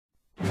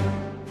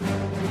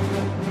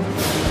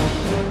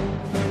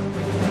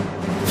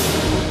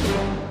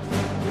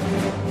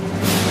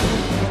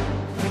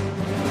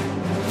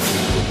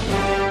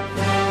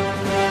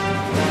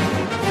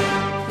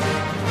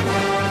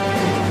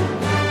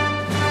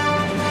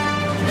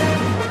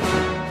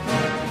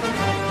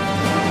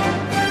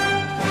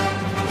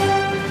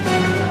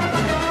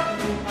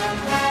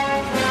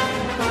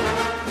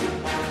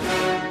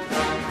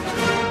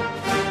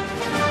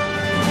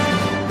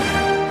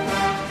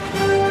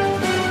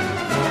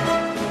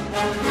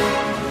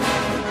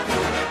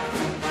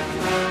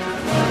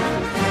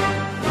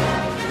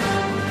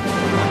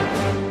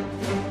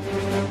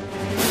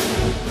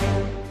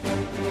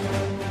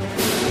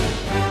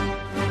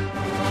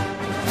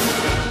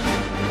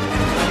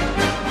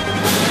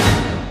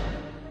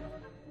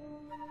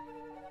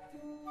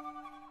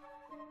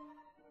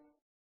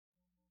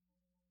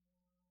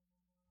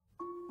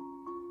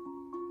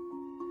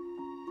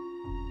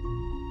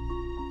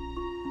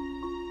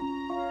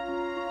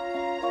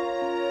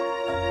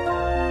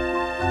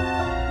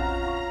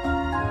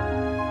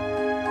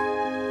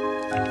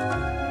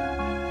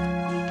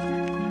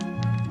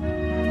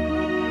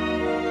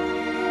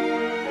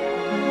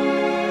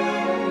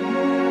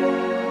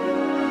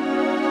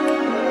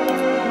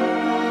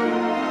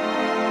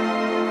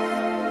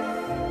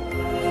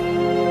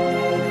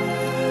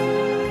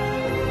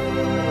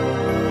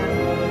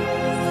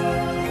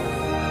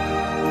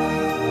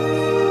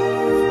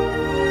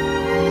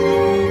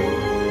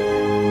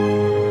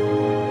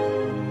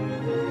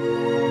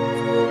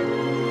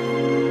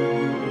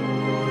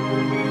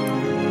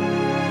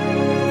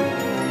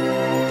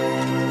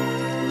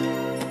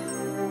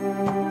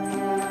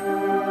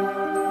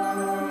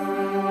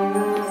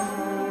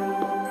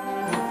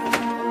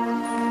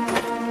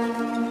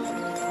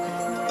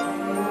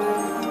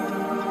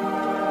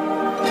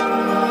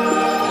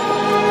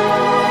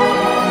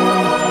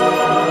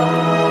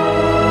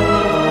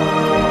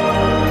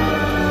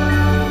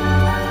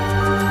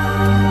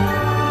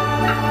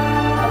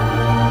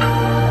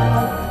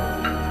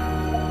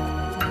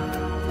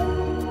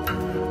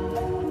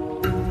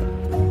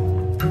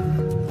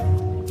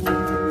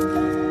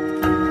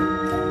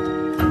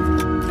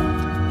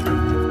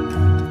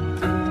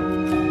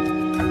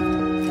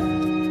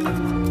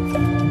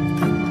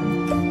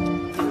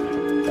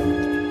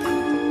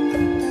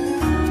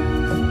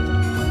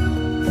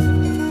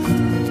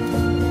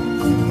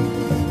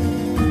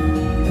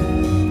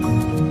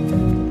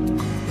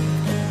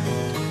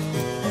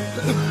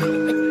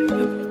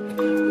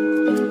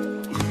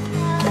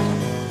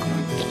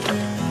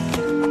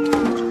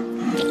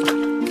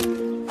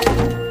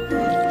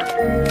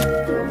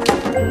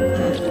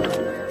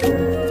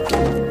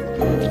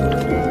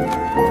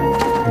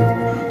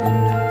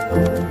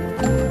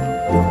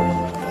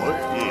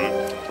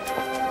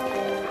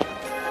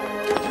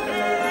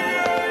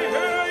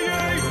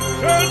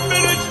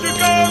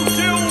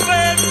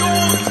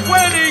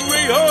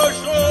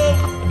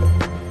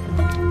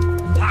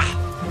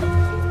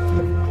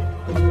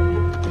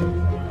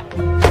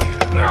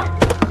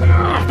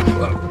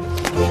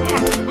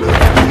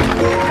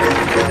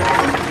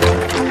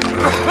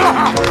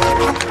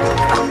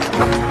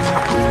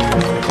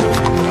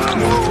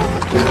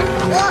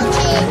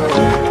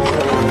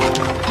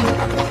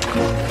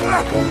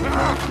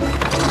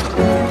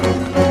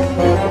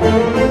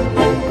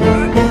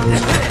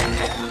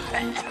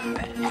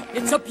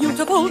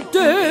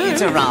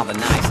It's a rather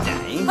nice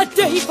day. A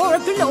day for a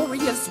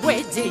glorious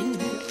wedding.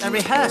 A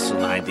rehearsal,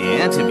 my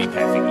dear, to be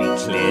perfectly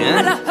clear.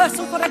 A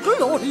rehearsal for a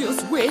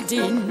glorious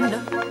wedding.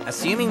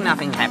 Assuming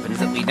nothing happens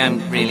that we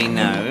don't really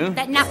know.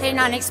 That nothing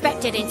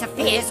unexpected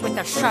interferes with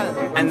the show.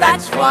 And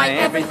that's why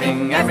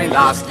everything, every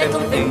last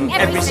little thing,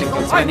 every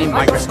single tiny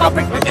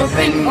microscopic little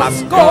thing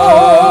must go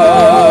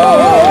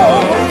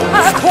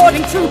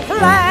according to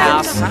plan.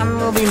 Our son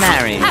will be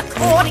married.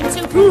 According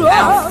to plan.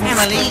 Our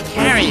family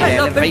carried,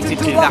 elevated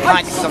to the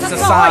heights of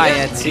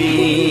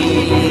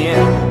society.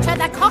 To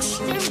the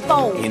costume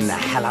ball. In the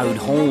hallowed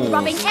halls.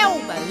 Rubbing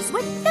elbows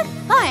with the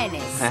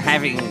finest.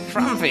 Having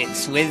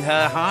trumpets with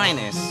her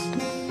highness.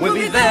 We'll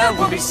be there,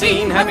 we'll be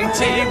seen, having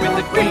tea with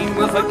the queen.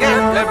 We'll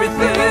forget everything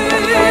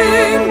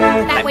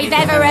that we've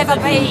ever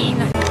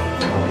been.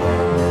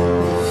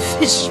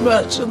 Fish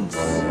merchants.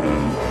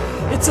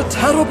 It's a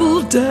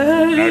terrible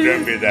day. Now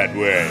don't be that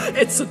way.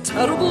 It's a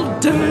terrible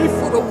day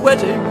for a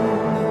wedding.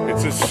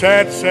 It's a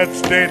sad, sad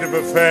state of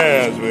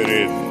affairs we're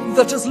in.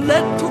 That has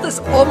led to this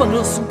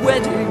ominous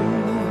wedding.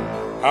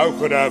 How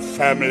could our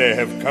family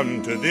have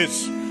come to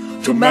this?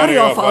 To marry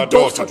off our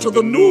daughter to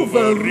the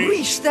nouveau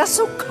riche. They're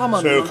so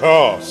common. So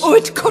coarse. Oh,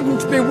 it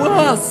couldn't be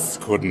worse.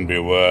 Couldn't be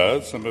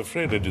worse. I'm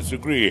afraid I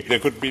disagree. There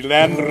could be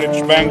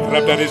land-rich,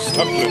 bankrupt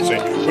aristocracy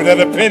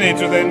without a penny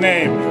to their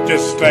name,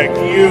 just like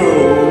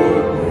you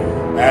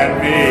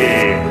and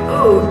me.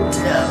 Oh,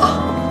 dear.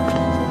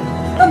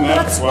 And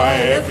that's why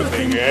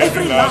everything,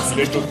 every last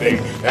little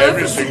thing,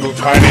 every single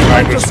tiny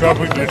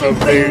microscopic little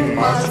thing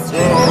must go.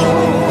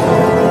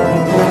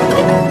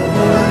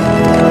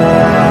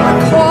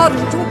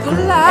 According to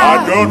plan.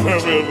 Our daughter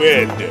will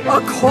wed.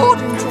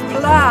 According to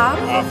plan.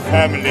 Our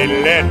family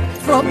led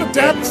from the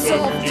depths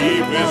of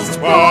deepest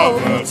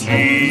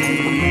poverty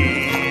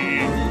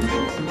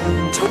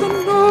to the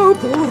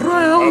noble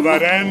realm of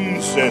our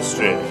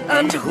ancestry.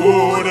 And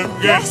who would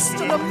have guessed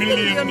in a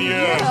million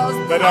years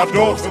that our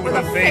daughter with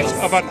the face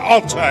of an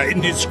altar in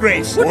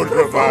disgrace would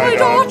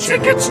provide our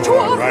tickets to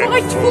our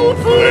rightful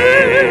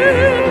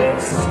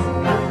place?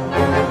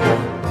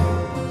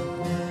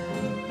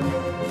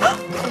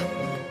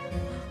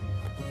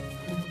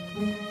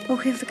 Oh,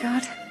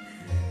 Hildegard,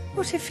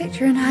 what if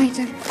Victor and I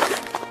don't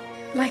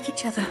like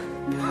each other?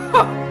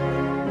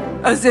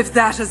 As if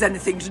that has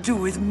anything to do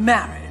with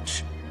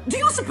marriage. Do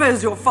you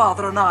suppose your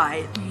father and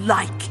I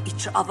like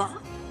each other?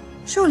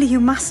 Surely you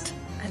must,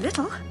 a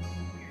little.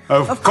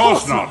 Of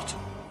course not.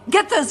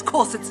 Get those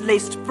corsets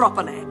laced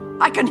properly.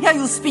 I can hear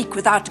you speak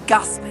without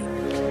gasping.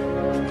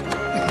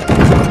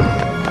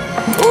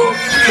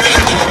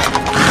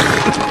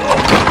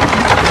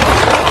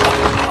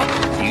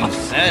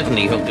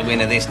 Certainly hooked the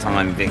winner this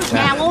time, Victor.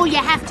 Now all you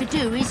have to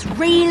do is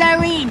reel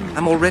her in.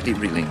 I'm already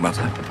reeling,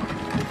 Mother.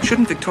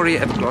 Shouldn't Victoria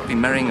Everglot be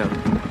marrying a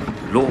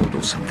lord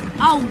or something?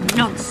 Oh,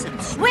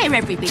 nonsense. We're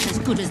every bit as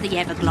good as the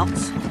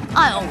Everglots.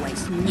 I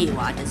always knew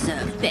I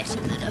deserved better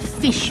than a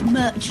fish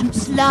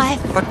merchant's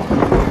life. But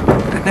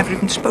I've never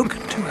even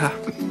spoken to her.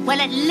 Well,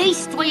 at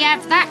least we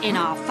have that in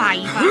our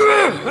favour.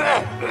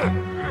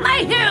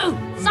 Mayhew!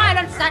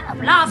 Silence that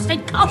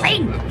blasted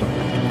coughing!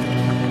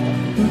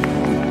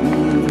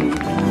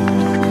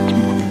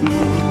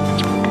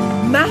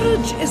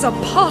 Marriage is a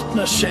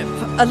partnership,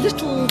 a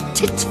little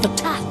tit for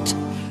tat.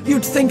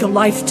 You'd think a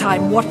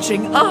lifetime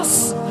watching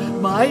us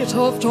might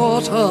have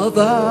taught her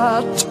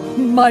that,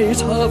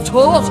 might have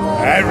taught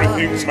her.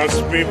 Everything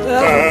must be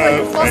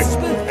perfect.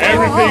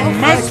 Everything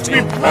must be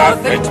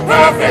perfect,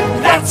 perfect.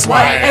 That's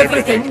why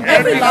everything,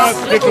 every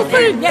last little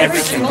thing, every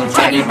single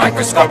tiny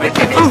microscopic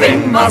little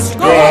thing must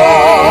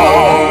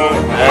go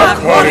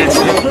according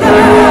to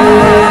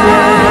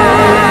plan.